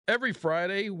Every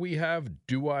Friday, we have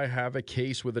Do I Have a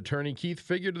Case with attorney Keith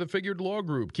Figured of the Figured Law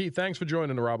Group. Keith, thanks for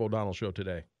joining the Rob O'Donnell Show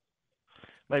today.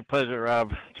 My pleasure,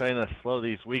 Rob. Trying to slow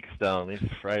these weeks down. These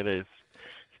Fridays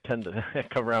tend to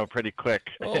come around pretty quick.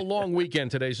 Oh, long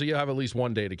weekend today, so you have at least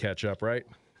one day to catch up, right?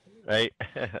 Right.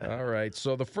 All right.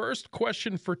 So the first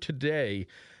question for today,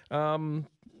 I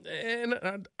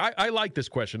like this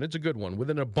question. It's a good one. With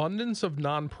an abundance of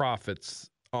nonprofits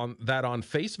on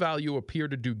face value appear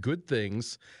to do good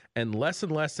things and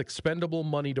less expendable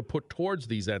money to put towards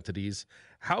these entities,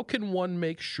 how can one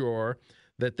make sure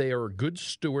that they are good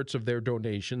stewards of their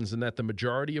donations and that the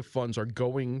majority of funds are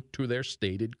going to their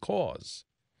stated cause?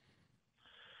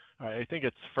 All right, I think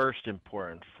it's first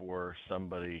important for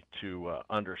somebody to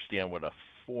understand what a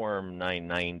Form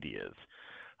 990 is.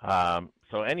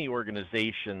 So any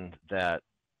organization that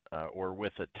or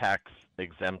with a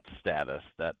tax-exempt status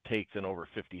that takes in over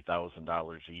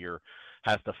 $50,000 a year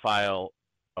has to file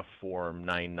a Form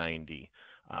 990,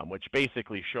 which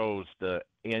basically shows the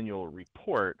annual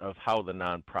report of how the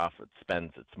nonprofit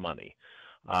spends its money.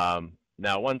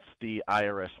 Now, once the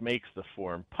IRS makes the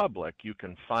form public, you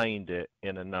can find it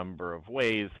in a number of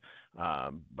ways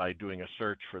by doing a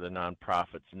search for the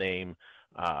nonprofit's name.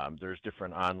 There's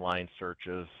different online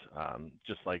searches,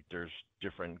 just like there's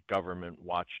different government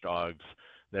watchdogs.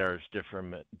 There's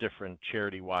different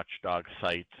charity watchdog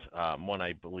sites. One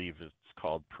I believe is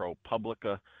called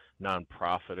ProPublica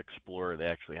Nonprofit Explorer. They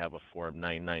actually have a Form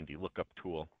 990 lookup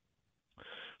tool.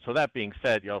 So that being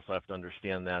said, you also have to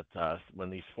understand that when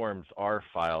these forms are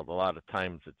filed, a lot of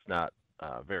times it's not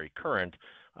very current,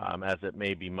 as it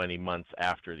may be many months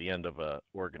after the end of an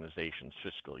organization's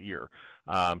fiscal year.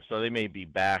 So they may be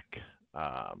back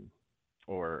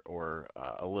or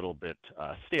a little bit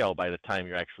stale by the time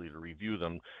you're actually to review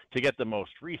them. To get the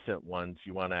most recent ones,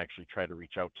 you want to actually try to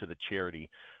reach out to the charity.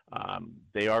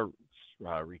 They are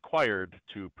required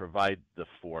to provide the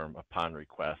form upon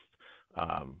request.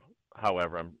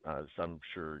 However, as I'm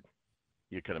sure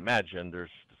you can imagine, there's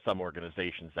some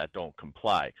organizations that don't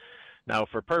comply. Now,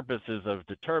 for purposes of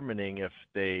determining if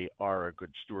they are a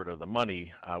good steward of the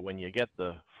money, when you get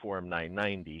the Form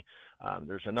 990,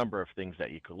 there's a number of things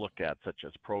that you could look at, such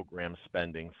as program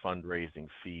spending, fundraising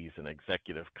fees, and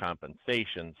executive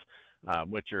compensations,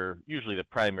 which are usually the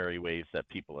primary ways that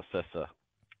people assess a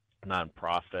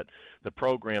nonprofit. The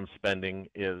program spending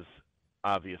is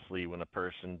obviously when a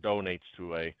person donates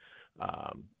to a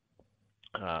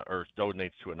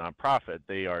nonprofit,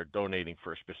 they are donating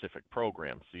for a specific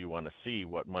program. So you want to see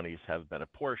what monies have been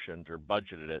apportioned or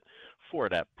budgeted it for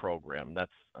that program.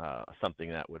 That's something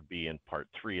that would be in Part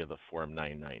 3 of the Form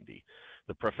 990.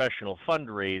 The professional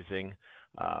fundraising,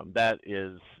 that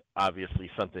is obviously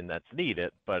something that's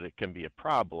needed, but it can be a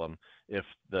problem if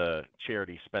the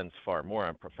charity spends far more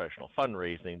on professional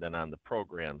fundraising than on the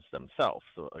programs themselves.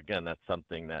 So again, that's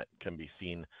something that can be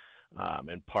seen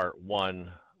in Part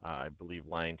 1, I believe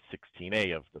line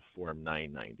 16A of the Form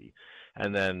 990.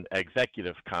 And then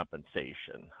executive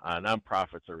compensation.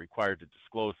 Nonprofits are required to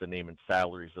disclose the name and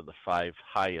salaries of the 5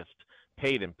 highest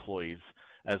paid employees,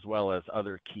 as well as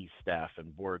other key staff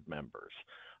and board members.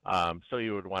 So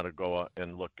you would want to go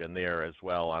and look in there as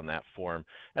well on that form.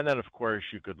 And then, of course,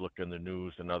 you could look in the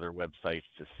news and other websites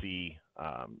to see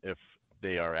if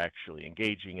they are actually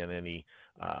engaging in any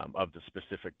of the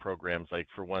specific programs. Like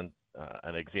for one,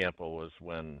 an example was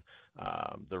when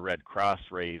the Red Cross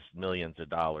raised millions of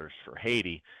dollars for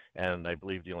Haiti, and I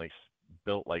believe they only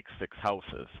built like 6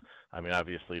 houses. I mean,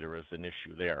 obviously there was an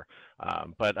issue there.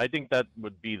 But I think that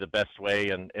would be the best way.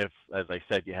 And if, as I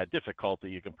said, you had difficulty,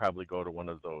 you can probably go to one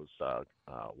of those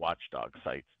watchdog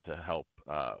sites to help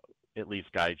at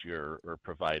least guide you or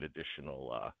provide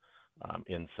additional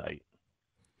insight.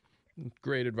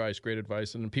 Great advice, great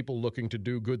advice. And people looking to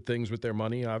do good things with their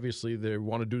money, obviously they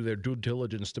want to do their due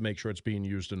diligence to make sure it's being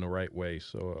used in the right way.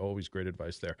 So always great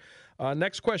advice there.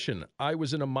 Next question. I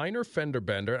was in a minor fender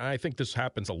bender, and I think this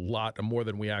happens a lot, more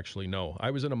than we actually know.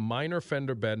 I was in a minor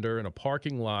fender bender in a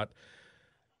parking lot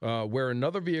where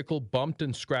another vehicle bumped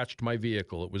and scratched my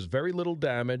vehicle. It was very little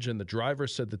damage, and the driver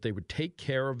said that they would take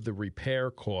care of the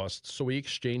repair costs, so we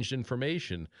exchanged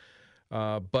information.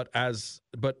 But has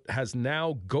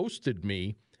now ghosted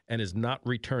me and is not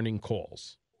returning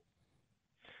calls.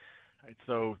 Right,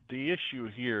 so the issue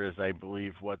here is, I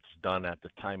believe, what's done at the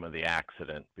time of the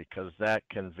accident, because that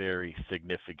can vary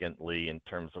significantly in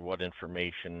terms of what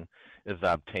information is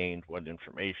obtained, what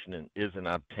information isn't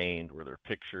obtained, were there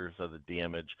pictures of the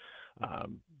damage.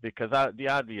 Because the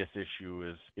obvious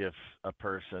issue is if a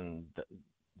person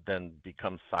then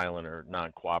becomes silent or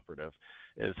non-cooperative,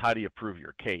 is how do you prove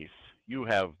your case? You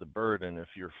have the burden, if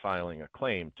you're filing a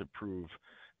claim, to prove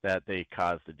that they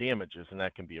caused the damages, and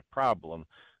that can be a problem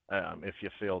if you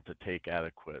fail to take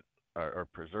adequate or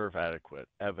preserve adequate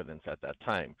evidence at that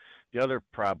time. The other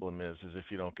problem is if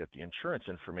you don't get the insurance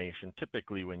information.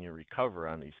 Typically, when you recover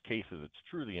on these cases, it's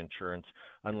through the insurance,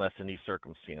 unless in these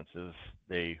circumstances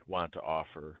they want to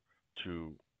offer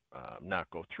to not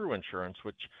go through insurance,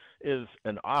 which is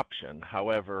an option.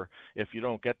 However, if you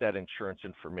don't get that insurance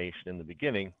information in the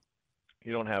beginning,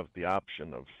 you don't have the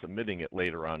option of submitting it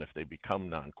later on if they become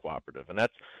non-cooperative. And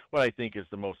that's what I think is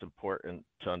the most important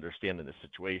to understand in this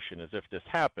situation, is if this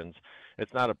happens,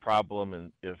 it's not a problem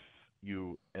and if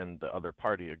you and the other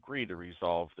party agree to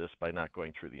resolve this by not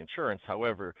going through the insurance.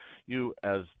 However, you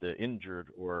as the injured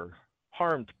or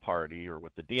harmed party or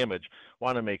with the damage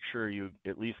want to make sure you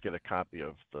at least get a copy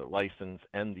of the license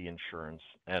and the insurance,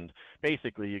 and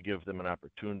basically you give them an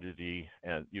opportunity,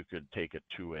 and you could take it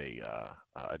to a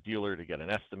dealer to get an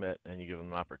estimate, and you give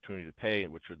them an opportunity to pay,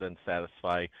 which would then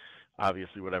satisfy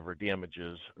obviously whatever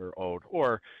damages are owed.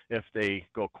 Or if they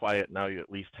go quiet, now you at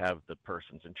least have the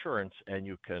person's insurance, and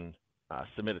you can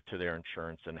submit it to their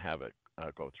insurance and have it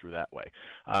go through that way.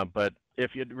 But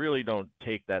if you really don't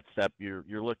take that step,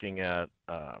 you're looking at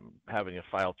having it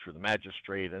filed through the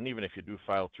magistrate. And even if you do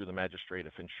file through the magistrate,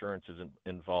 if insurance isn't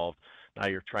involved, now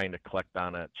you're trying to collect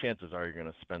on it. Chances are you're going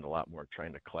to spend a lot more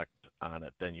trying to collect on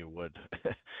it than you would.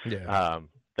 Then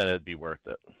it'd be worth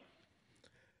it.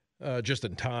 Just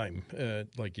in time,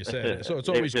 like you said. So it's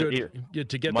always good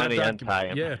to get money that and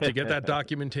time. to get that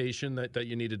documentation that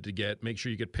you needed to get. Make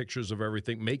sure you get pictures of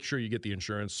everything. Make sure you get the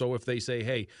insurance. So if they say,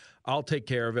 hey, I'll take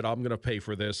care of it, I'm going to pay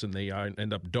for this, and they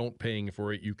end up don't paying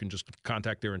for it, you can just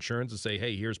contact their insurance and say,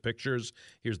 hey, here's pictures,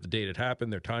 here's the date it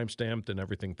happened, they're time-stamped, and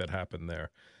everything that happened there.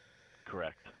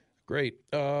 Correct. Great.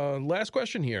 Last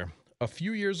question here. A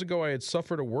few years ago, I had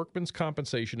suffered a workman's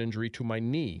compensation injury to my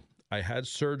knee. I had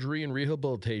surgery and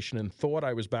rehabilitation and thought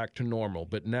I was back to normal.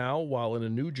 But now, while in a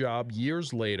new job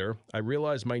years later, I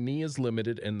realize my knee is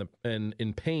limited and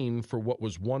in pain for what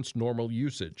was once normal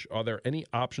usage. Are there any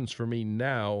options for me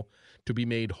now to be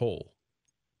made whole?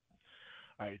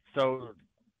 All right. So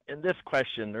in this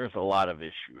question, there's a lot of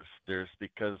issues.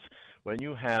 Because when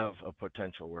you have a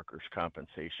potential workers'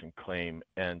 compensation claim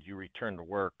and you return to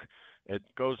work, it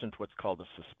goes into what's called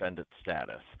a suspended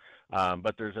status.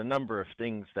 But there's a number of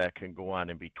things that can go on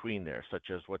in between there, such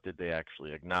as what did they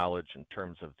actually acknowledge in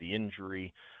terms of the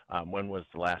injury, when was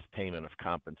the last payment of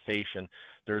compensation.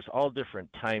 There's all different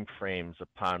time frames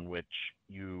upon which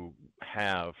you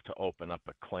have to open up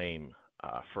a claim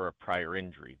for a prior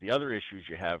injury. The other issues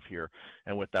you have here,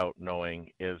 and without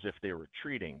knowing, is if they were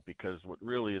treating, because what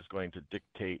really is going to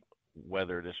dictate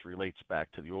whether this relates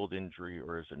back to the old injury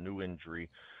or is a new injury,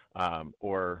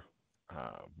 or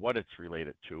what it's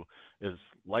related to, is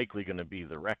likely going to be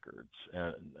the records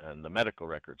and the medical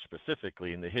records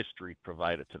specifically, and the history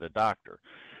provided to the doctor.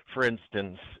 For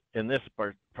instance, in this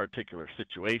particular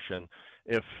situation,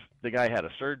 if the guy had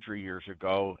a surgery years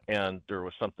ago and there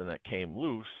was something that came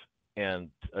loose, and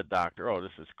a doctor, oh,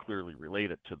 this is clearly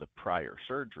related to the prior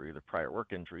surgery, the prior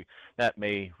work injury, that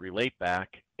may relate back,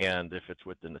 and if it's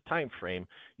within the time frame,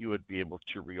 you would be able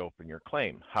to reopen your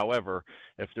claim. However,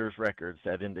 if there's records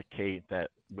that indicate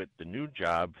that with the new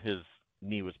job, his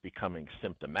knee was becoming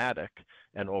symptomatic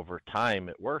and over time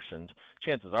it worsened,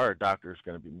 chances are a doctor is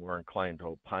going to be more inclined to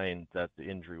opine that the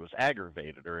injury was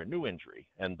aggravated or a new injury,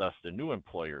 and thus the new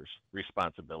employer's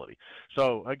responsibility.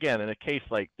 So again, in a case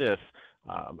like this,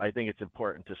 I think it's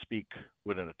important to speak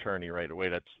with an attorney right away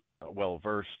that's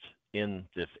well-versed in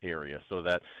this area, so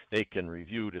that they can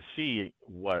review to see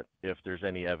if there's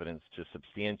any evidence to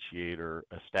substantiate or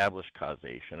establish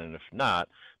causation, and if not,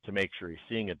 to make sure he's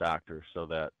seeing a doctor so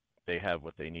that they have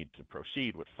what they need to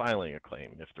proceed with filing a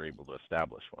claim if they're able to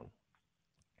establish one.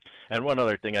 And one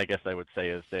other thing I guess I would say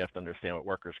is they have to understand what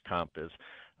workers' comp is.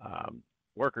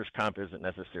 Workers' comp isn't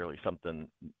necessarily something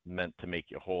meant to make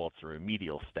you whole. It's a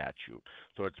remedial statute.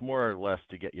 So it's more or less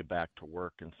to get you back to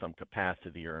work in some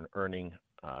capacity or an earning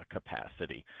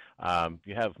capacity.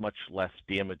 You have much less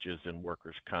damages in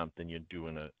workers' comp than you do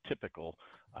in a typical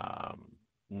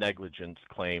negligence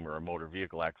claim or a motor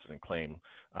vehicle accident claim,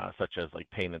 such as like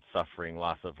pain and suffering,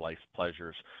 loss of life's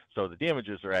pleasures. So the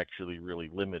damages are actually really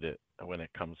limited when it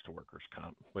comes to workers'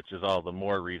 comp, which is all the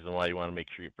more reason why you want to make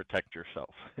sure you protect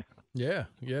yourself. Yeah,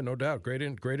 no doubt. Great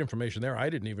information there. I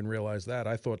didn't even realize that.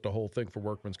 I thought the whole thing for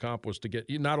workman's comp was to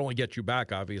not only get you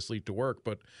back, obviously, to work,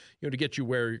 but to get you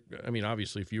where. I mean,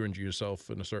 obviously, if you injure yourself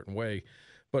in a certain way,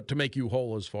 but to make you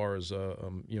whole as far as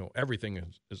everything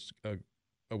is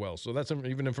well. So that's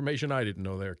even information I didn't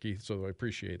know there, Keith. So I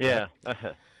appreciate that.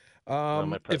 Yeah.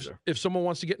 My pleasure. If someone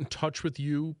wants to get in touch with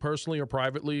you personally or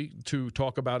privately to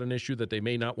talk about an issue that they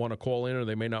may not want to call in or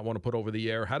they may not want to put over the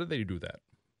air, how do they do that?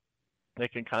 They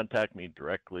can contact me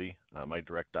directly. My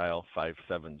direct dial,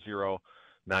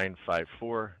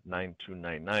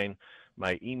 570-954-9299.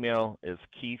 My email is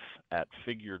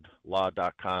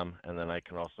keith@figuredlaw.com, and then I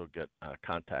can also get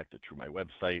contacted through my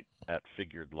website at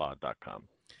figuredlaw.com.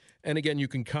 And again, you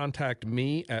can contact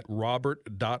me at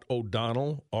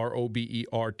robert.o'donnell,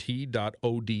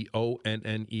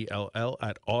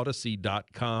 robert.o'donnell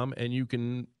 @odyssey.com. And you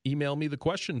can email me the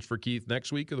questions for Keith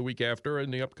next week or the week after in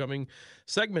the upcoming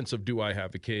segments of Do I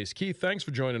Have a Case? Keith, thanks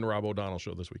for joining the Rob O'Donnell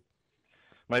Show this week.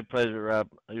 My pleasure, Rob.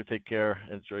 You take care.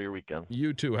 Enjoy your weekend.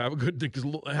 You too. Have a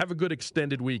good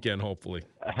extended weekend, hopefully.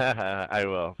 I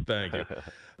will. Thank you.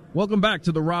 Welcome back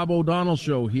to the Rob O'Donnell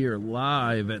Show here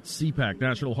live at CPAC,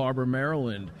 National Harbor,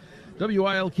 Maryland.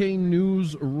 WILK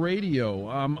News Radio.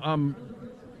 I'm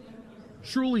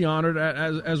truly honored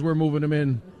as we're moving them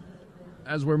in.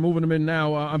 As we're moving them in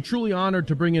now, I'm truly honored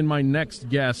to bring in my next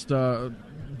guest,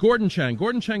 Gordon Chang.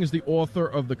 Gordon Chang is the author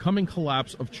of The Coming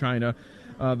Collapse of China,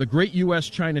 The Great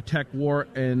U.S.-China Tech War,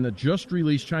 and the just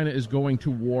released China is Going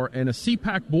to War, and a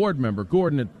CPAC board member.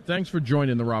 Gordon, thanks for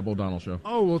joining the Rob O'Donnell Show.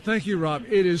 Oh, well, thank you, Rob.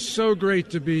 It is so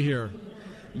great to be here.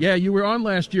 Yeah, you were on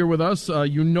last year with us.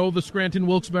 You know the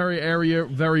Scranton-Wilkes-Barre area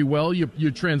very well.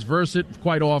 You transverse it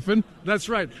quite often. That's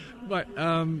right. But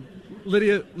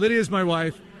Lydia is my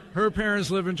wife. Her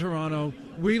parents live in Toronto.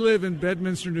 We live in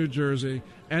Bedminster, New Jersey.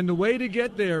 And the way to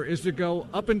get there is to go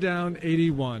up and down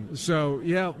 81. So,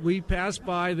 yeah, we pass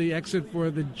by the exit for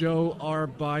the Joe R.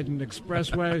 Biden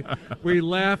Expressway. We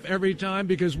laugh every time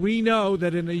because we know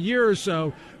that in a year or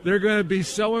so, they're going to be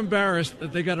so embarrassed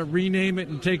that they got to rename it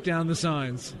and take down the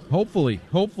signs. Hopefully.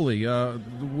 We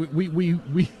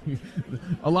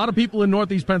a lot of people in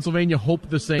Northeast Pennsylvania hope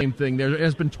the same thing. There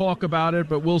has been talk about it,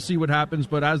 but we'll see what happens.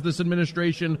 But as this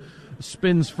administration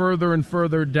spins further and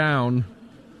further down...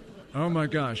 Oh, my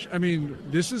gosh. I mean,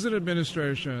 this is an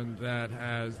administration that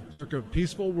has took a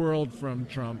peaceful world from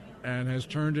Trump and has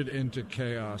turned it into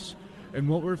chaos. And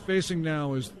what we're facing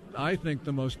now is, I think,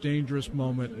 the most dangerous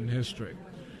moment in history.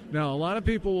 Now, a lot of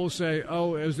people will say,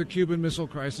 oh, it was the Cuban Missile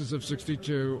Crisis of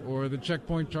 '62 or the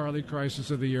Checkpoint Charlie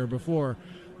crisis of the year before.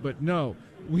 But no,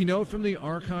 we know from the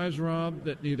archives, Rob,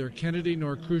 that neither Kennedy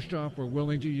nor Khrushchev were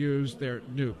willing to use their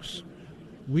nukes.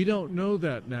 We don't know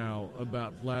that now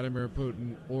about Vladimir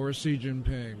Putin or Xi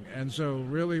Jinping. And so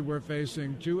really we're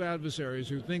facing two adversaries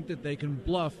who think that they can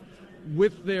bluff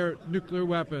with their nuclear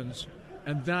weapons,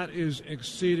 and that is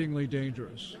exceedingly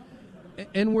dangerous.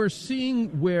 And we're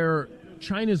seeing where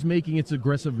China's making its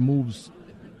aggressive moves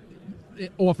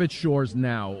off its shores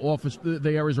now, off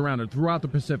the areas around it, throughout the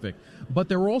Pacific. But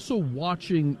they're also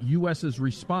watching U.S.'s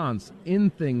response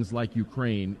in things like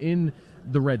Ukraine, in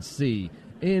the Red Sea,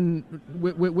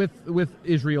 with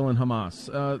Israel and Hamas.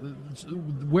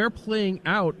 We're playing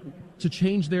out to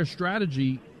change their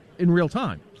strategy in real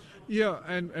time. Yeah,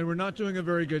 and we're not doing a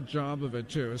very good job of it,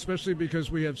 too, especially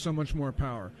because we have so much more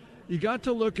power. You got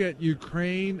to look at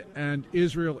Ukraine and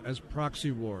Israel as proxy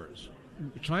wars.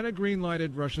 China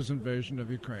green-lighted Russia's invasion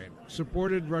of Ukraine,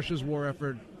 supported Russia's war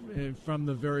effort from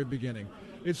the very beginning.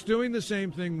 It's doing the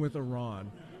same thing with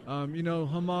Iran.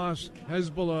 Hamas,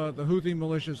 Hezbollah, the Houthi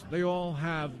militias, they all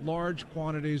have large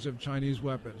quantities of Chinese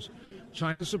weapons.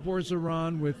 China supports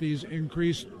Iran with these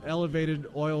increased elevated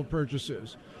oil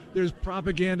purchases. There's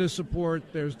propaganda support.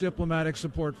 There's diplomatic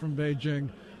support from Beijing.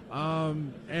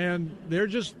 And they're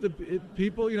just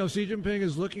people, Xi Jinping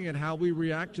is looking at how we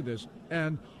react to this.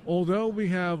 And although we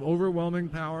have overwhelming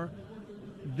power,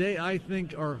 they, I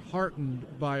think, are heartened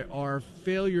by our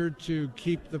failure to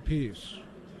keep the peace.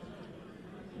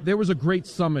 There was a great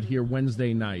summit here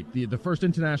Wednesday night, the first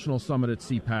international summit at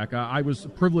CPAC. I was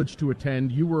privileged to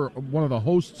attend. You were one of the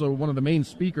hosts or one of the main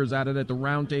speakers at it at the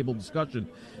roundtable discussion.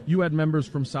 You had members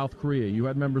from South Korea. You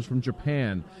had members from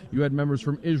Japan. You had members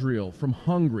from Israel, from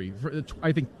Hungary.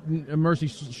 I think Mercy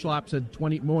Schlapp said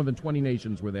more than 20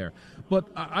 nations were there. But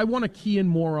I want to key in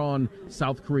more on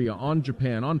South Korea, on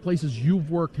Japan, on places you've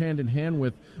worked hand in hand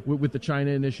with the China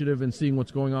Initiative and seeing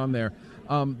what's going on there.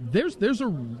 There's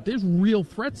real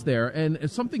threats there,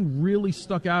 and something really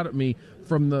stuck out at me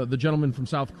from the gentleman from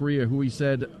South Korea who he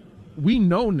said, we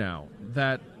know now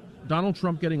that Donald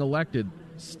Trump getting elected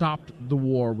stopped the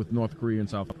war with North Korea and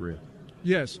South Korea.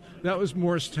 Yes, that was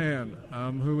Morris Tan,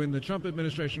 who in the Trump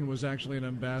administration was actually an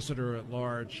ambassador at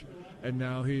large, and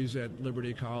now he's at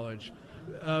Liberty College.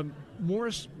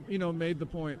 Morris, made the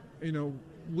point,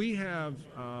 we have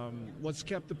what's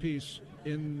kept the peace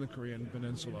in the Korean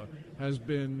Peninsula has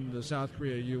been the South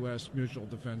Korea-U.S. Mutual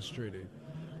Defense Treaty.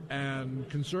 And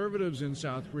conservatives in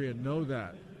South Korea know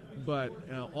that. But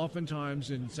oftentimes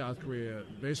in South Korea,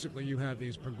 basically you have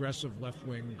these progressive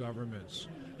left-wing governments.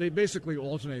 They basically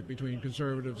alternate between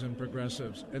conservatives and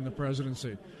progressives in the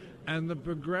presidency. And the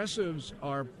progressives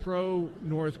are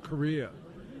pro-North Korea.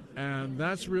 And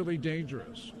that's really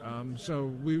dangerous.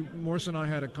 So Morse and I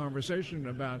had a conversation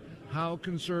about how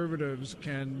conservatives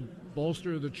can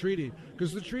bolster the treaty,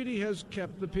 because the treaty has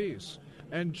kept the peace.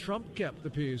 And Trump kept the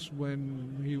peace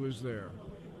when he was there.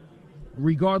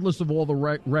 Regardless of all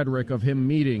the rhetoric of him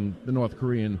meeting the North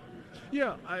Korean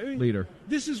leader.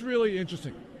 This is really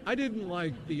interesting. I didn't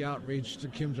like the outreach to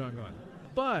Kim Jong-un,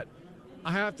 but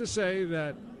I have to say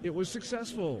that it was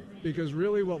successful, because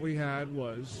really what we had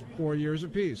was 4 years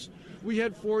of peace. We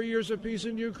had 4 years of peace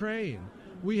in Ukraine.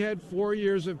 We had 4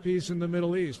 years of peace in the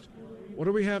Middle East. What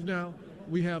do we have now?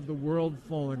 We have the world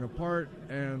falling apart,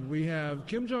 and we have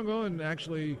Kim Jong-un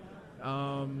actually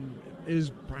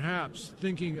is perhaps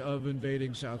thinking of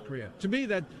invading South Korea. To me,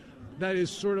 that is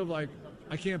sort of like,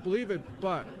 I can't believe it,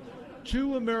 but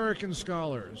two American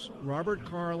scholars, Robert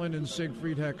Carlin and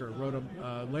Siegfried Hecker, wrote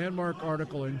a landmark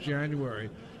article in January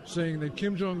saying that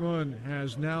Kim Jong-un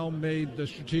has now made the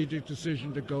strategic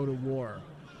decision to go to war.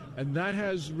 And that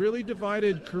has really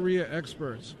divided Korea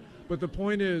experts. But the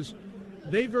point is,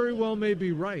 they very well may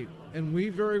be right, and we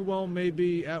very well may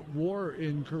be at war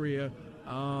in Korea.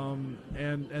 And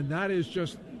that is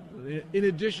just, in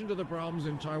addition to the problems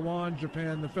in Taiwan,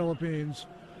 Japan, the Philippines,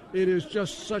 it is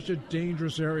just such a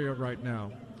dangerous area right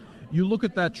now. You look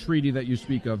at that treaty that you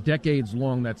speak of, decades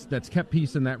long, that's kept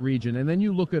peace in that region, and then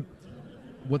you look at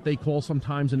what they call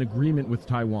sometimes an agreement with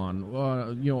Taiwan,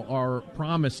 our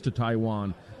promise to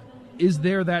Taiwan. Is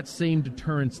there that same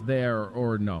deterrence there,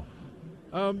 or no?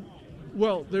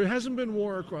 Well, there hasn't been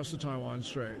war across the Taiwan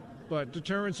Strait, but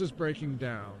deterrence is breaking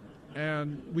down.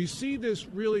 And we see this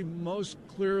really most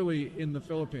clearly in the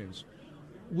Philippines.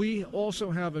 We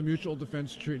also have a mutual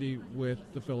defense treaty with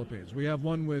the Philippines. We have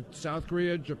one with South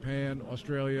Korea, Japan,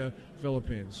 Australia,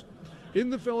 Philippines. In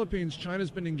the Philippines,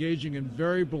 China's been engaging in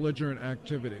very belligerent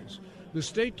activities. The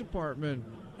State Department,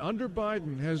 under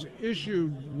Biden, has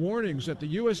issued warnings that the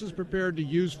U.S. is prepared to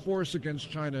use force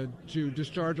against China to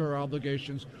discharge our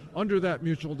obligations under that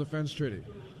mutual defense treaty.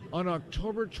 On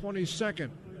October 22nd,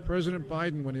 President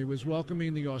Biden, when he was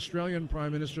welcoming the Australian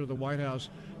Prime Minister to the White House,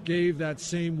 gave that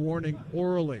same warning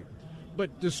orally.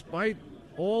 But despite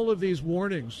all of these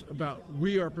warnings about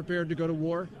we are prepared to go to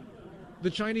war, the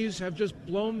Chinese have just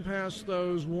blown past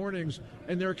those warnings,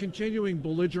 and they're continuing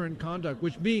belligerent conduct,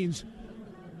 which means,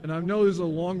 and I know there's a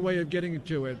long way of getting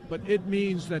to it, but it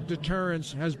means that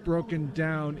deterrence has broken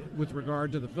down with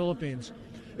regard to the Philippines.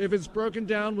 If it's broken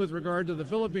down with regard to the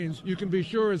Philippines, you can be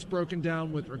sure it's broken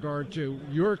down with regard to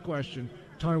your question,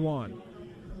 Taiwan.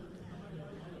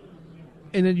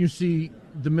 And then you see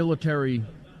the military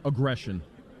aggression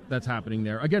that's happening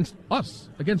there against us,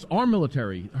 against our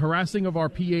military, harassing of our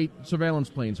P-8 surveillance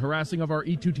planes, harassing of our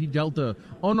E-2T Delta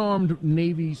unarmed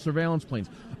Navy surveillance planes,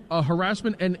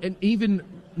 harassment and even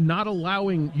not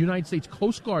allowing United States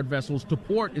Coast Guard vessels to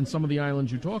port in some of the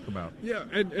islands you talk about. Yeah,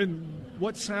 and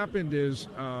what's happened is,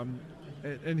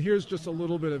 and here's just a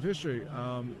little bit of history.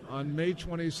 On May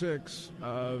 26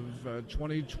 of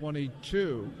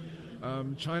 2022,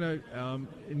 China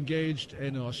engaged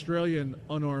an Australian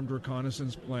unarmed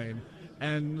reconnaissance plane,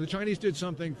 and the Chinese did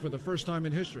something for the first time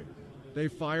in history. They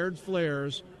fired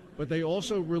flares, but they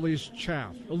also released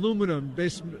chaff, aluminum,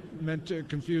 meant to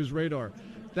confuse radar.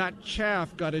 That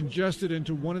chaff got ingested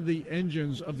into one of the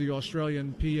engines of the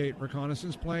Australian P-8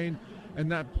 reconnaissance plane, and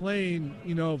that plane,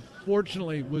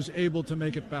 fortunately was able to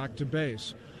make it back to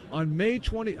base. On May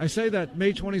 20, I say that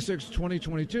May 26,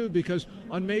 2022, because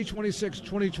on May 26,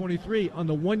 2023, on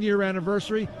the one-year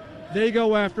anniversary, they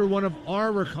go after one of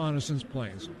our reconnaissance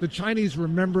planes. The Chinese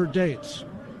remember dates.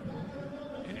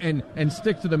 And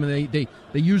stick to them, and they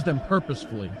use them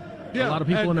purposefully. Yeah, a lot of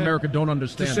people in America don't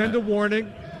understand to send that. a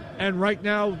warning. And right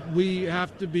now, we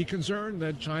have to be concerned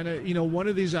that China, one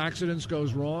of these accidents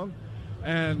goes wrong.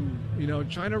 And,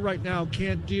 China right now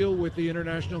can't deal with the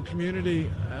international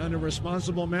community in a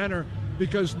responsible manner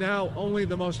because now only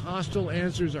the most hostile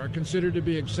answers are considered to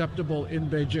be acceptable in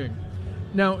Beijing.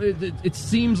 Now, it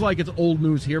seems like it's old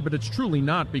news here, but it's truly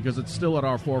not because it's still at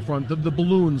our forefront. The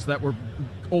balloons that were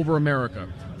over America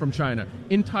from China.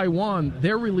 In Taiwan,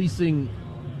 they're releasing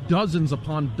dozens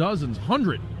upon dozens,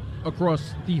 100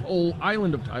 across the whole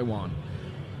island of Taiwan.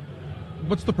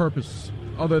 What's the purpose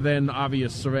other than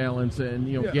obvious surveillance and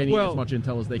getting as much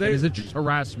intel as they can? Is it just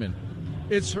harassment?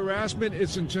 It's harassment,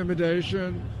 it's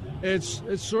intimidation. It's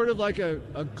sort of like a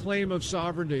claim of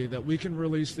sovereignty that we can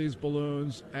release these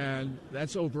balloons, and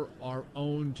that's over our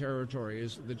own territory,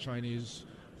 is the Chinese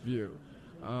view.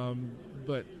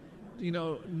 But,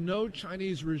 no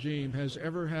Chinese regime has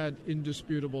ever had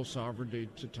indisputable sovereignty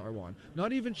to Taiwan,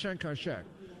 not even Chiang Kai-shek,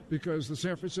 because the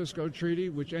San Francisco Treaty,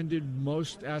 which ended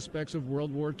most aspects of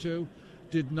World War II,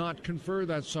 did not confer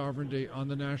that sovereignty on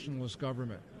the nationalist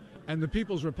government. And the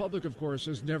People's Republic, of course,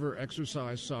 has never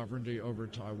exercised sovereignty over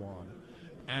Taiwan.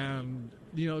 And,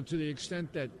 to the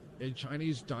extent that a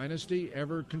Chinese dynasty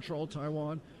ever controlled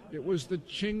Taiwan, it was the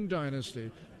Qing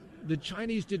dynasty. The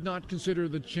Chinese did not consider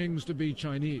the Qings to be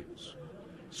Chinese.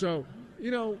 So,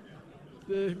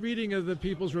 the reading of the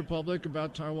People's Republic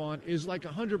about Taiwan is like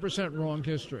 100% wrong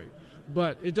history.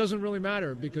 But it doesn't really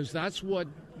matter, because that's what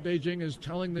Beijing is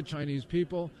telling the Chinese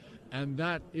people, and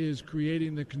that is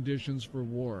creating the conditions for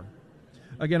war.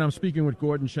 Again, I'm speaking with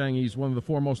Gordon Chang. He's one of the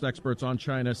foremost experts on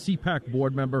China, CPAC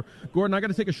board member. Gordon, I got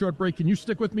to take a short break. Can you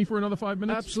stick with me for another 5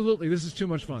 minutes? Absolutely. This is too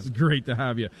much fun. It's great to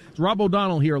have you. It's Rob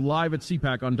O'Donnell here live at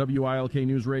CPAC on WILK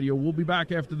News Radio. We'll be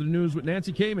back after the news with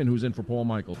Nancy Kamen, who's in for Paul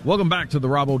Michael. Welcome back to the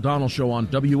Rob O'Donnell Show on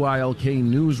WILK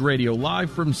News Radio, live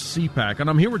from CPAC. And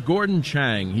I'm here with Gordon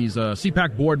Chang. He's a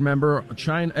CPAC board member,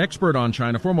 expert on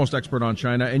China, foremost expert on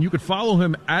China. And you could follow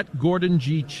him at Gordon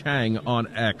G. Chang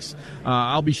on X.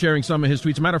 I'll be sharing some of his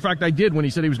tweets. As a matter of fact, I did when he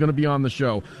said he was going to be on the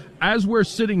show. As we're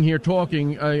sitting here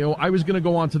talking, I was going to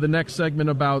go on to the next segment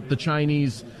about the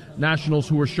Chinese nationals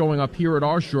who are showing up here at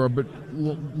our shore, but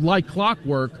like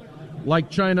clockwork, like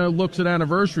China looks at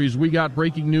anniversaries, we got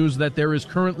breaking news that there is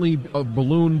currently a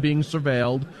balloon being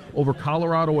surveilled over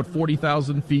Colorado at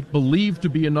 40,000 feet, believed to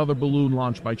be another balloon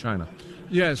launched by China.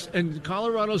 Yes, and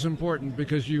Colorado's important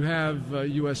because you have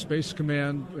U.S. Space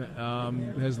Command,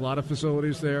 has a lot of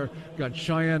facilities there. Got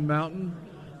Cheyenne Mountain,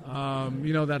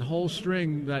 that whole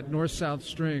string, that north-south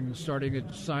string starting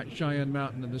at Cheyenne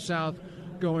Mountain in the south,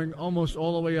 going almost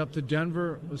all the way up to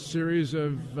Denver, a series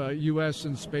of U.S.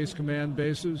 and Space Command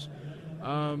bases.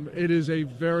 It is a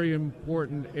very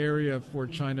important area for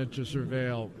China to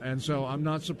surveil, and so I'm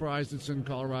not surprised it's in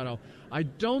Colorado. I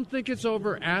don't think it's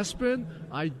over Aspen.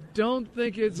 I don't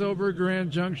think it's over Grand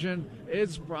Junction.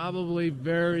 It's probably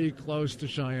very close to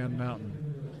Cheyenne Mountain.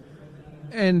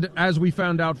 And as we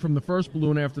found out from the first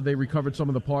balloon after they recovered some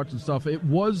of the parts and stuff, it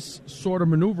was sort of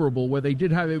maneuverable where they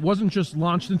did have, it wasn't just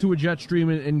launched into a jet stream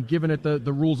and given it the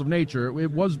rules of nature.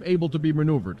 It was able to be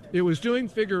maneuvered. It was doing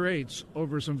figure eights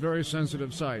over some very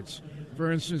sensitive sites. For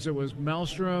instance, it was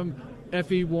Maelstrom,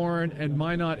 F.E. Warren, and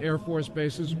Minot Air Force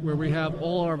bases where we have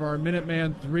all of our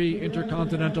Minuteman III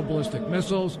intercontinental ballistic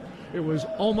missiles. It was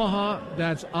Omaha,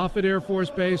 that's Offutt Air Force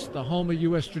Base, the home of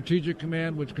U.S. Strategic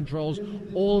Command, which controls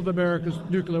all of America's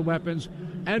nuclear weapons,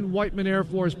 and Whiteman Air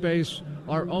Force Base,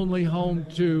 our only home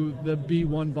to the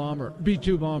B-2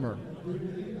 bomber.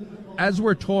 As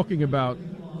we're talking about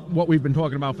what we've been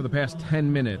talking about for the past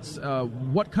 10 minutes,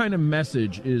 what kind of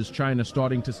message is China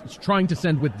trying to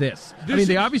send with this?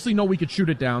 They obviously know we could shoot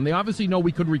it down. They obviously know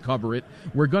we could recover it.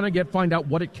 We're going to find out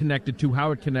what it connected to,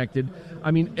 how it connected.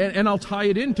 And I'll tie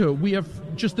it into, we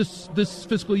have just this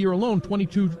fiscal year alone,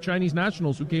 22 Chinese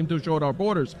nationals who came to a show at our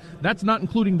borders. That's not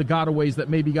including the gotaways that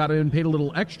maybe got in, paid a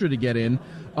little extra to get in.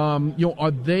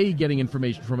 Are they getting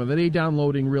information from it? Are they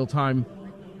downloading real time?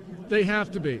 They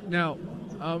have to be. Now,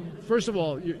 first of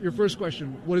all, your first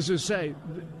question, what does this say?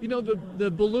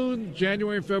 The balloon,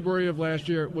 January and February of last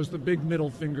year, was the big middle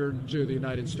finger to the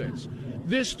United States.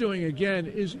 This doing again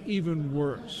is even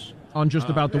worse. On just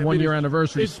about the one-year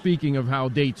anniversary, speaking of how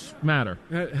dates matter.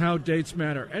 How dates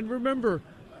matter. And remember,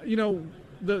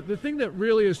 the thing that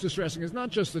really is distressing is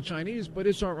not just the Chinese, but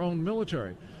it's our own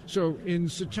military. So in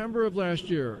September of last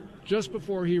year, just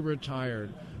before he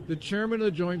retired, the chairman of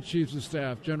the Joint Chiefs of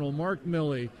Staff, General Mark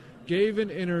Milley, gave an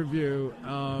interview,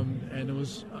 and it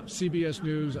was CBS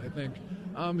News, I think,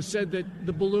 said that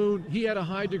the balloon, he had a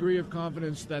high degree of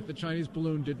confidence that the Chinese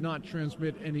balloon did not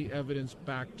transmit any evidence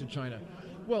back to China.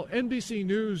 Well, NBC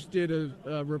News did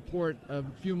a report a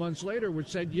few months later which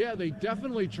said, yeah, they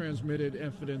definitely transmitted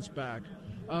evidence back,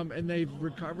 and they've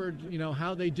recovered,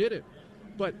 how they did it.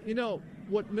 But,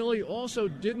 what Milley also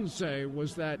didn't say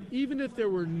was that even if there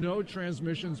were no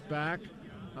transmissions back,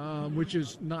 which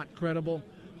is not credible,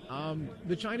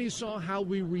 the Chinese saw how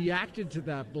we reacted to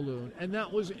that balloon, and that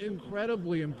was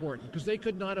incredibly important because they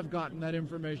could not have gotten that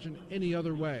information any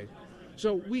other way.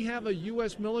 So we have a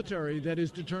U.S. military that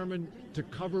is determined to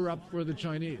cover up for the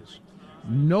Chinese.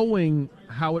 Knowing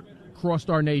how it crossed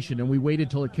our nation, and we waited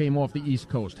till it came off the East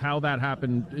Coast, how that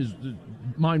happened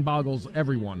mind boggles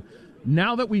everyone.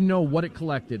 Now that we know what it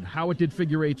collected, how it did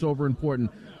figure eights over important,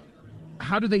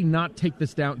 how do they not take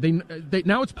this down? They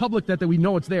now it's public that we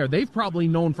know it's there. They've probably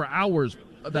known for hours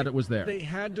that it was there. They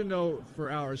had to know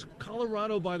for hours.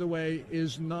 Colorado, by the way,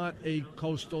 is not a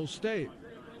coastal state.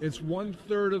 It's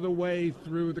 1/3 of the way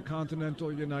through the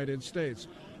continental United States.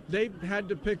 They had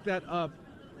to pick that up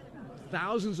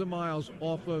thousands of miles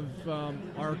off of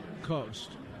our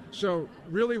coast. So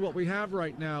really what we have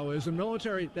right now is a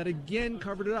military that again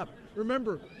covered it up.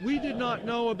 Remember, we did not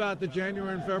know about the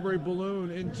January and February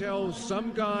balloon until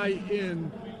some guy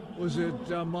in,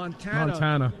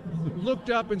 Montana looked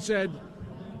up and said,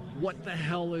 what the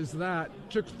hell is that?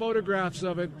 Took photographs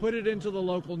of it, put it into the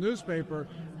local newspaper,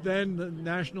 then the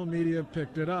national media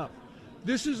picked it up.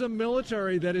 This is a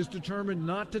military that is determined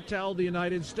not to tell the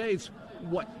United States,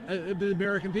 the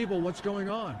American people, what's going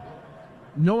on.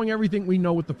 Knowing everything we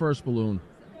know with the first balloon,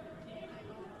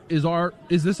 is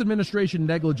this administration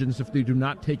negligence if they do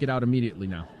not take it out immediately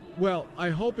now? Well, I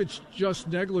hope it's just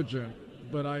negligent,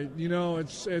 but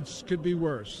it's could be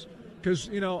worse. Because,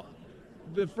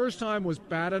 the first time was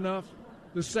bad enough.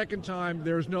 The second time,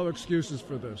 there's no excuses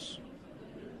for this.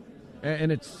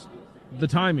 And it's the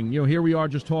timing. Here we are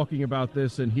just talking about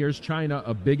this, and here's China,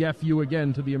 a big FU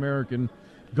again to the American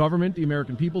government, the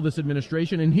American people, this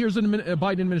administration. And here's a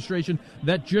Biden administration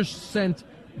that just sent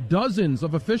dozens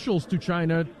of officials to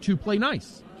China to play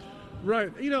nice.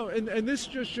 Right. And this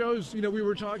just shows, we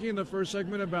were talking in the first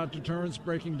segment about deterrence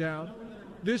breaking down.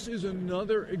 This is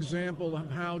another example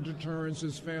of how deterrence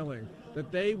is failing,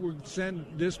 that they would send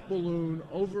this balloon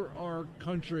over our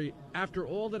country after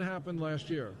all that happened last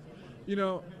year.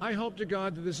 I hope to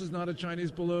God that this is not a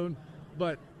Chinese balloon,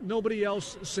 but nobody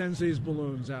else sends these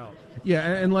balloons out. Yeah,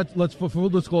 and let's for full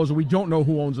disclosure, we don't know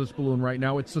who owns this balloon right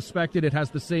now. It's suspected it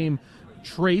has the same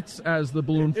traits as the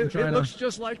balloon from China. It looks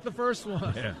just like the first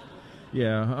one.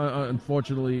 Yeah,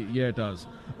 unfortunately, it does.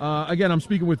 Again, I'm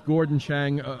speaking with Gordon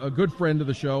Chang, a good friend of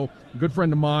the show, a good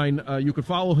friend of mine. You can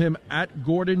follow him at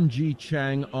Gordon G.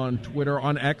 Chang on Twitter,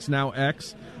 on X, now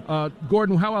X.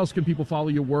 Gordon, how else can people follow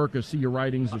your work or see your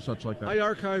writings or such like that? I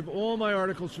archive all my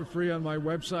articles for free on my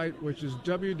website, which is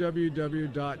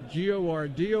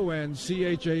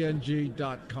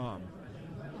www.gordonchang.com.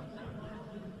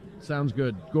 Sounds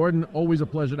good. Gordon, always a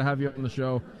pleasure to have you on the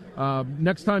show.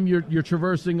 Next time you're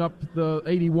traversing up the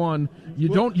 81, you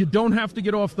don't have to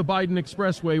get off the Biden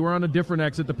Expressway. We're on a different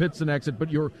exit, the Pittston exit, but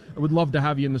I would love to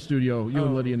have you in the studio,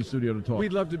 and Lydia in the studio to talk.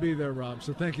 We'd love to be there, Rob,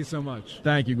 so thank you so much.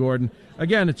 Thank you, Gordon.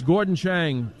 Again, it's Gordon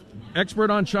Chang,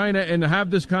 expert on China, and to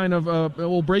have this kind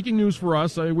of breaking news for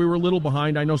us. We were a little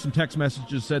behind. I know some text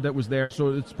messages said that was there,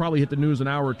 so it's probably hit the news an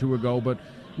hour or two ago, but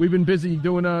we've been busy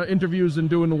doing interviews and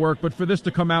doing the work. But for this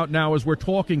to come out now as we're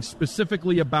talking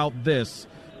specifically about this,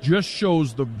 just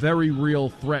shows the very real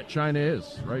threat China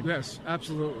is, right? Yes,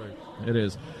 absolutely. It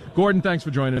is. Gordon, thanks for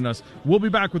joining us. We'll be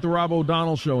back with the Rob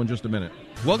O'Donnell Show in just a minute.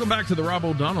 Welcome back to the Rob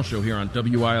O'Donnell Show here on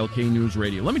WILK News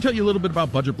Radio. Let me tell you a little bit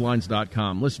about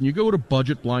BudgetBlinds.com. Listen, you go to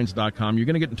BudgetBlinds.com, you're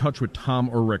going to get in touch with Tom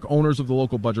or Rick, owners of the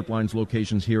local Budget Blinds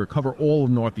locations here, cover all of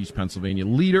Northeast Pennsylvania,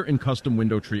 leader in custom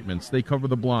window treatments. They cover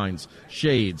the blinds,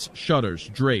 shades, shutters,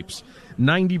 drapes.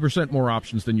 90% more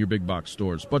options than your big box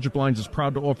stores. Budget Blinds is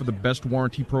proud to offer the best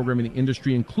warranty program in the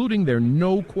industry, including their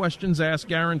no questions asked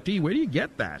guarantee. Where do you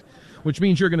get that? Which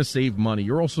means you're going to save money.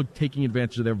 You're also taking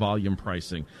advantage of their volume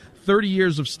pricing. 30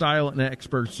 years of style and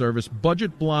expert service.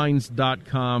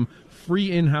 BudgetBlinds.com.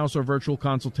 Free in-house or virtual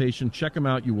consultation. Check them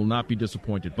out. You will not be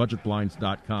disappointed.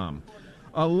 BudgetBlinds.com.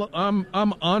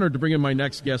 I'm honored to bring in my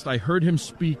next guest. I heard him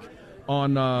speak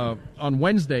on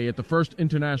Wednesday at the first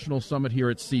international summit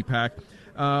here at CPAC.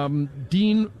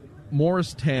 Dean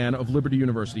Morris Tan of Liberty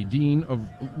University, Dean of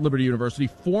Liberty University,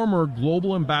 former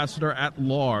global ambassador at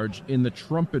large in the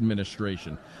Trump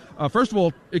administration. First of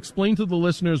all, explain to the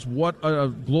listeners what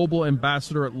a global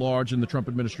ambassador at large in the Trump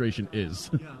administration is.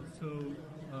 Yeah, so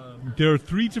there are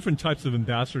three different types of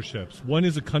ambassadorships. One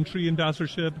is a country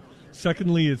ambassadorship.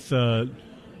 Secondly, it's an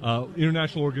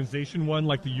international organization one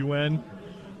like the UN.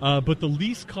 But the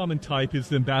least common type is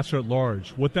the ambassador at large.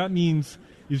 What that means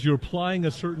is you're applying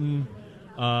a certain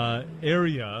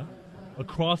area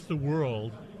across the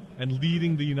world and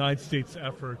leading the United States'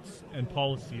 efforts and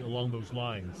policy along those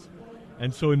lines.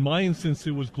 And so in my instance,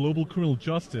 it was global criminal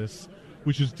justice,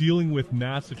 which is dealing with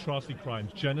mass atrocity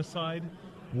crimes, genocide,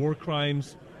 war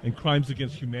crimes, and crimes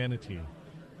against humanity.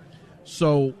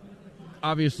 So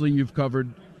obviously you've covered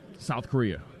South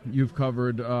Korea. You've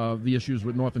covered the issues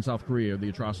with North and South Korea, the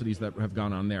atrocities that have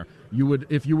gone on there. You would,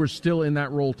 if you were still in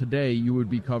that role today, you would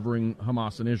be covering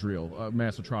Hamas and Israel,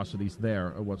 mass atrocities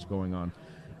there, what's going on.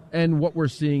 and what we're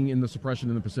seeing in the suppression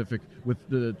in the Pacific with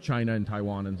the China and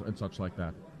Taiwan and such like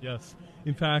that. Yes.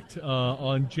 In fact,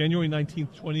 on January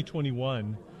 19th,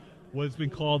 2021, what has been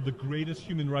called the greatest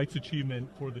human rights achievement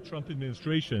for the Trump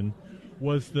administration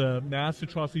was the mass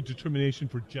atrocity determination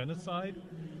for genocide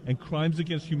and crimes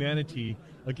against humanity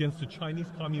against the Chinese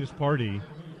Communist Party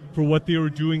for what they were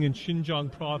doing in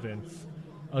Xinjiang province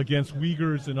against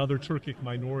Uyghurs and other Turkic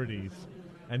minorities.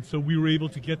 And so we were able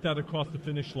to get that across the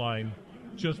finish line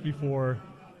just before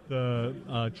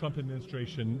the Trump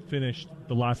administration finished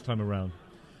the last time around.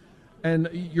 And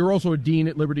you're also a dean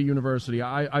at Liberty University.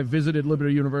 I visited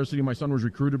Liberty University. My son was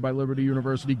recruited by Liberty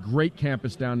University. Great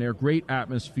campus down there, great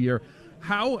atmosphere.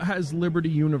 How has Liberty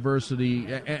University,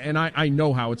 and I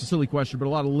know how, it's a silly question, but a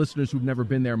lot of listeners who've never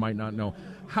been there might not know,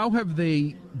 how have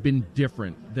they been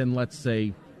different than, let's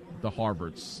say, the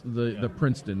Harvards, the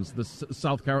Princetons, the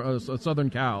Southern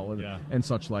Cal, and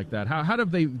such like that? How have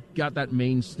they got that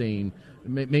main strain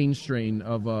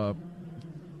of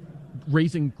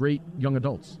raising great young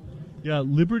adults? Yeah,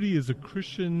 Liberty is a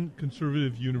Christian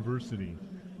conservative university,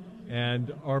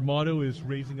 and our motto is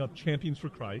raising up champions for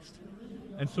Christ.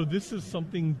 And so this is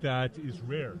something that is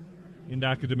rare in the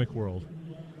academic world.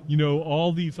 You know,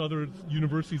 all these other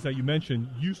universities that you mentioned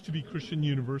used to be Christian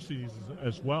universities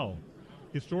as well,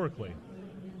 historically,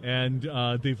 and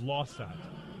they've lost that.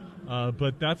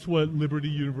 But that's what Liberty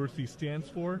University stands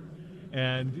for,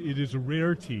 and it is a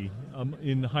rarity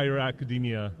in higher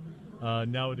academia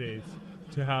nowadays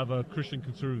to have a Christian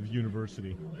conservative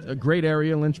university. A great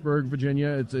area, Lynchburg,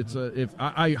 Virginia.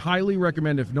 I highly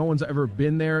recommend, if no one's ever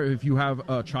been there, if you have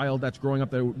a child that's growing up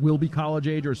that will be college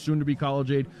age or soon to be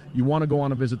college age, you want to go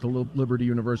on a visit to Liberty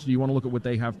University. You want to look at what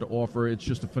they have to offer. It's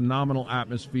just a phenomenal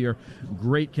atmosphere,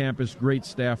 great campus, great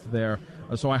staff there.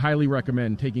 So I highly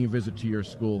recommend taking a visit to your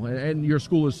school. And your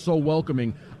school is so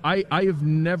welcoming. I have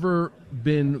never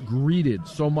been greeted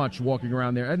so much walking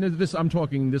around there. And this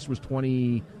was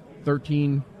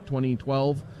 2013,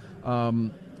 2012,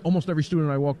 almost every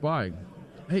student I walk by,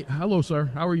 hey, hello, sir,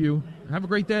 how are you? Have a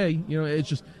great day. You know, it's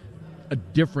just a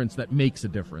difference that makes a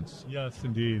difference. Yes,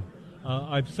 indeed.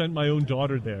 I've sent my own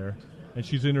daughter there, and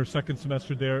she's in her second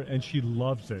semester there, and she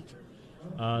loves it.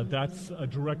 That's a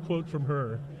direct quote from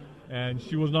her, and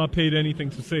she was not paid anything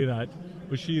to say that,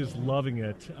 but she is loving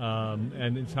it,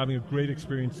 and is having a great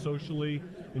experience socially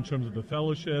in terms of the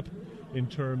fellowship, in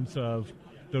terms of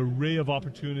the array of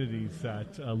opportunities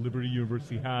that Liberty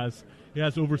University has. It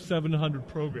has over 700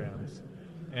 programs,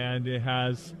 and it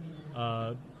has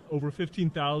over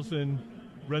 15,000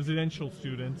 residential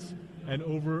students and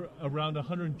around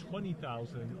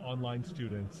 120,000 online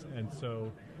students. And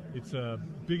so it's a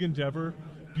big endeavor,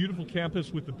 beautiful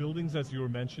campus with the buildings, as you were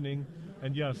mentioning.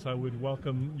 And yes, I would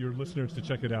welcome your listeners to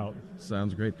check it out.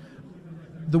 Sounds great.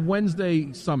 The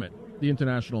Wednesday summit, the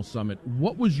International Summit,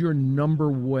 what was your number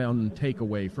one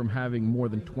takeaway from having more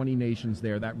than 20 nations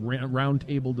there, that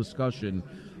roundtable discussion?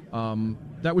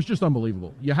 That was just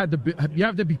unbelievable. You have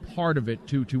to be part of it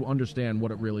to understand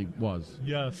what it really was.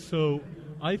 Yeah, so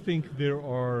I think there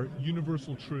are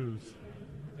universal truths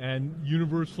and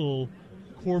universal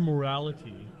core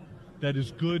morality that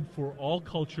is good for all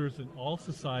cultures and all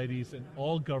societies and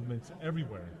all governments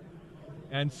everywhere.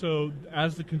 And so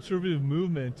as the conservative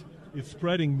movement is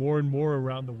spreading more and more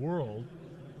around the world,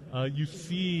 you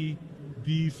see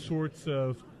these sorts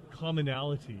of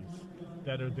commonalities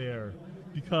that are there,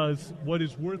 because what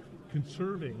is worth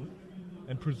conserving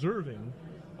and preserving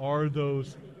are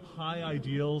those high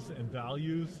ideals and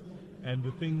values and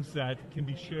the things that can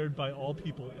be shared by all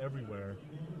people everywhere.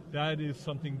 That is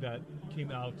something that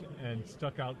came out and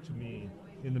stuck out to me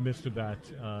in the midst of that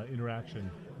interaction.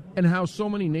 And how so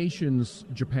many nations,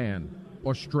 Japan,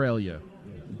 Australia,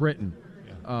 Britain,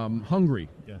 Hungary,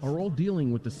 are all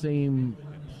dealing with the same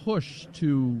push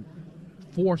to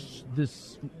force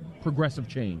this progressive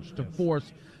change, to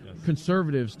force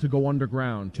conservatives to go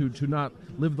underground, to not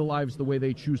live the lives the way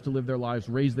they choose to live their lives,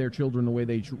 raise their children the way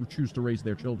they choose to raise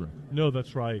their children. No,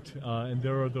 that's right. And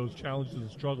there are those challenges and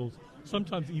struggles,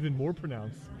 sometimes even more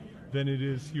pronounced than it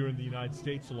is here in the United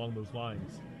States along those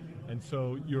lines. And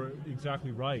so you're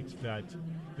exactly right that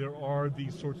there are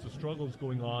these sorts of struggles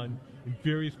going on in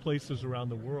various places around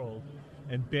the world,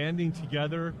 and banding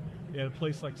together at a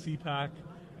place like CPAC,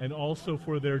 and also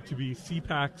for there to be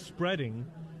CPAC spreading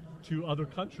to other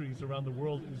countries around the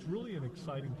world is really an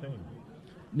exciting thing.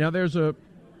 Now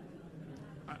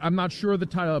I'm not sure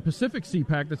the Pacific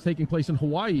CPAC that's taking place in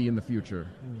Hawaii in the future,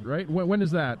 right? When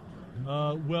is that?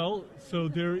 Well, so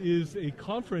there is a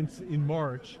conference in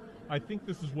March. I think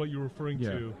this is what you're referring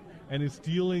to, and it's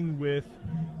dealing with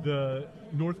the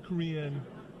North Korean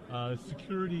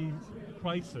security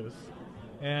crisis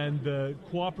and the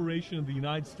cooperation of the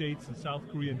United States and South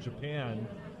Korea and Japan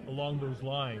along those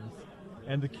lines.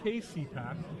 And the CPAC,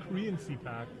 the Korean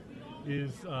CPAC,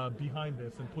 is behind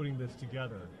this and putting this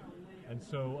together. And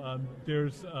so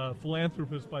there's a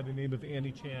philanthropist by the name of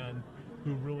Annie Chan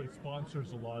who really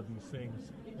sponsors a lot of these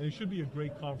things. And it should be a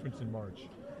great conference in March.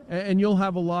 And you'll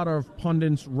have a lot of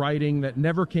pundits writing that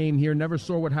never came here, never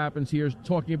saw what happens here,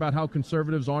 talking about how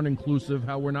conservatives aren't inclusive,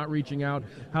 how we're not reaching out,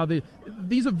 how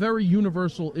these are very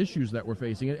universal issues that we're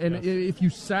facing. And yes. If you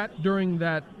sat during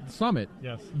that summit,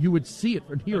 yes. you would see it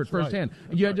and hear it firsthand.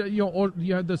 Right. You had,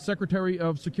 you had the Secretary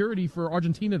of Security for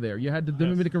Argentina there. You had the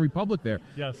Dominican Republic there.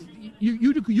 Yes.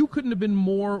 You couldn't have been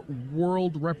more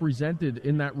world represented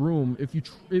in that room if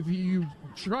you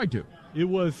tried to. It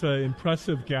was an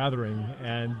impressive gathering,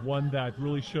 and one that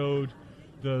really showed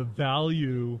the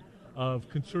value of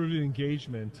conservative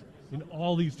engagement in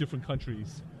all these different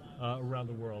countries around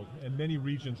the world, and many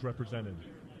regions represented.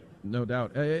 No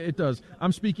doubt. It does.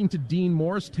 I'm speaking to Dean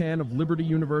Morris Tan of Liberty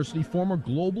University, former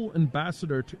global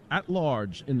ambassador at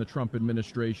large in the Trump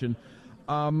administration.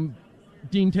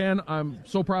 Dean Tan, I'm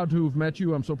so proud to have met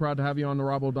you. I'm so proud to have you on the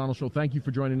Rob O'Donnell Show. Thank you for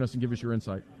joining us and give us your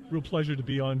insight. Real pleasure to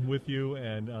be on with you,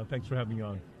 and thanks for having me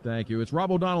on. Thank you. It's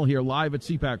Rob O'Donnell here, live at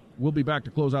CPAC. We'll be back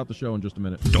to close out the show in just a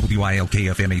minute.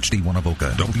 WILK-FM HD1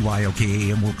 Avoca,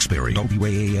 WILK-AM Wilkes-Barre,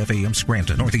 WAAF-AM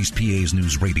Scranton, Northeast PA's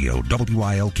News Radio,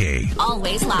 WILK.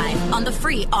 Always live on the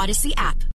free Odyssey app.